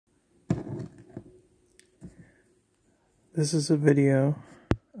This is a video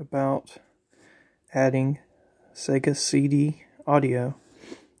about adding Sega CD audio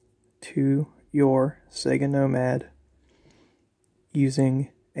to your Sega Nomad using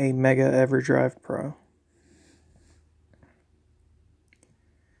a Mega Everdrive Pro.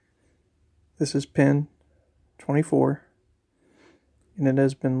 This is pin 24 and it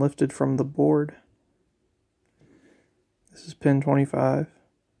has been lifted from the board. This is pin 25.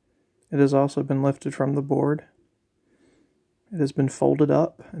 It has also been lifted from the board. It has been folded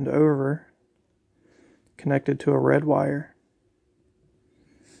up and over, connected to a red wire.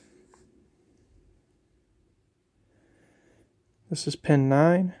 This is pin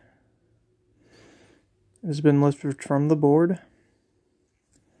 9. It has been lifted from the board.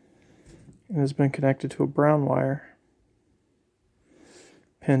 It has been connected to a brown wire.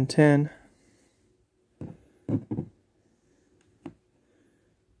 Pin 10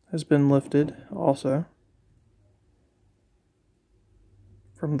 has been lifted also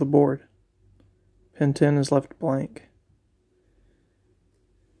from the board. Pin 10 is left blank.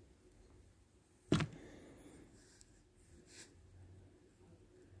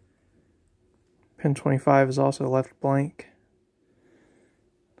 Pin 25 is also left blank.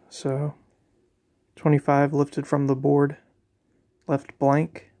 So 25 lifted from the board, left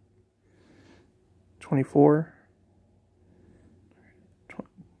blank. 24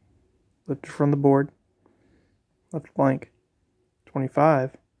 lifted from the board, left blank.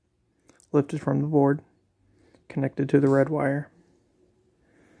 25 lifted from the board, connected to the red wire.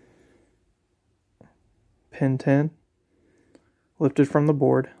 Pin 10 lifted from the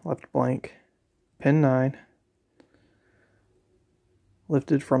board, left blank. Pin 9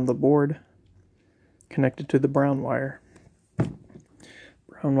 lifted from the board, connected to the brown wire.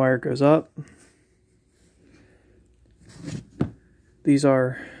 Brown wire goes up. These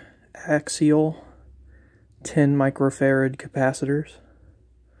are axial 10 microfarad capacitors.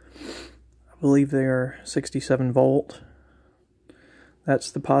 I believe they are 67 volt.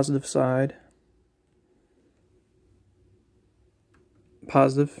 That's the positive side.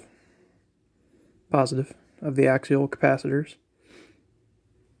 Positive of the axial capacitors.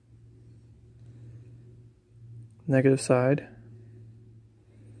 Negative side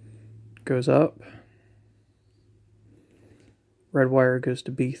goes up. Red wire goes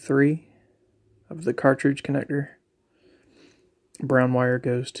to B3 of the cartridge connector. Brown wire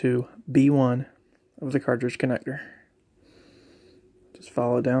goes to B1 of the cartridge connector. Just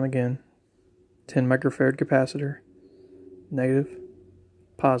follow it down again. 10 microfarad capacitor. Negative.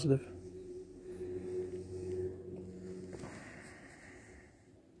 Positive.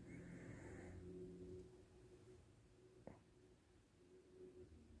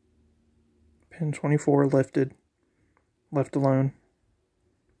 Pin 24 lifted. Left alone.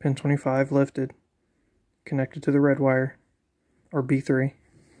 Pin 25 lifted. Connected to the red wire, or B3.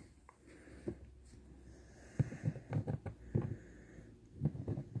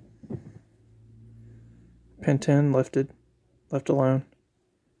 Pin 10 lifted. Left alone.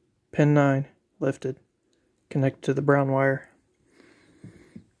 Pin 9 lifted. Connected to the brown wire.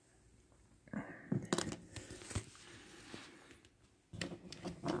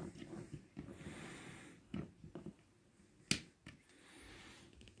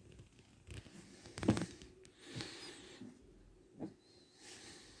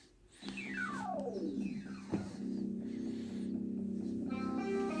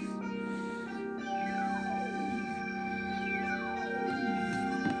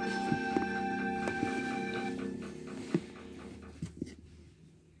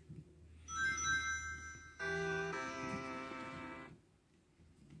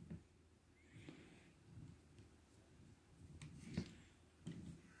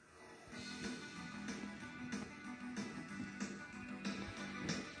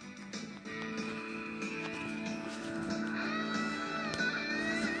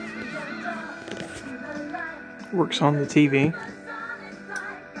 Works on the TV.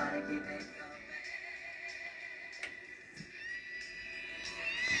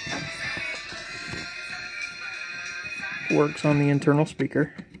 Works on the internal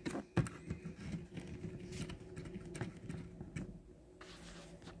speaker.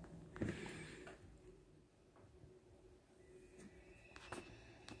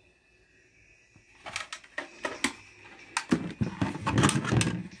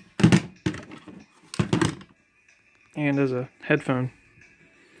 And as a headphone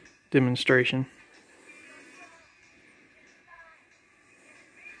demonstration.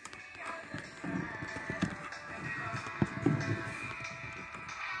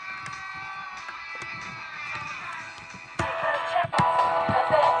 There is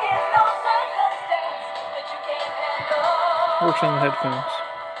no circumstance that you can't handle. Works on the headphones.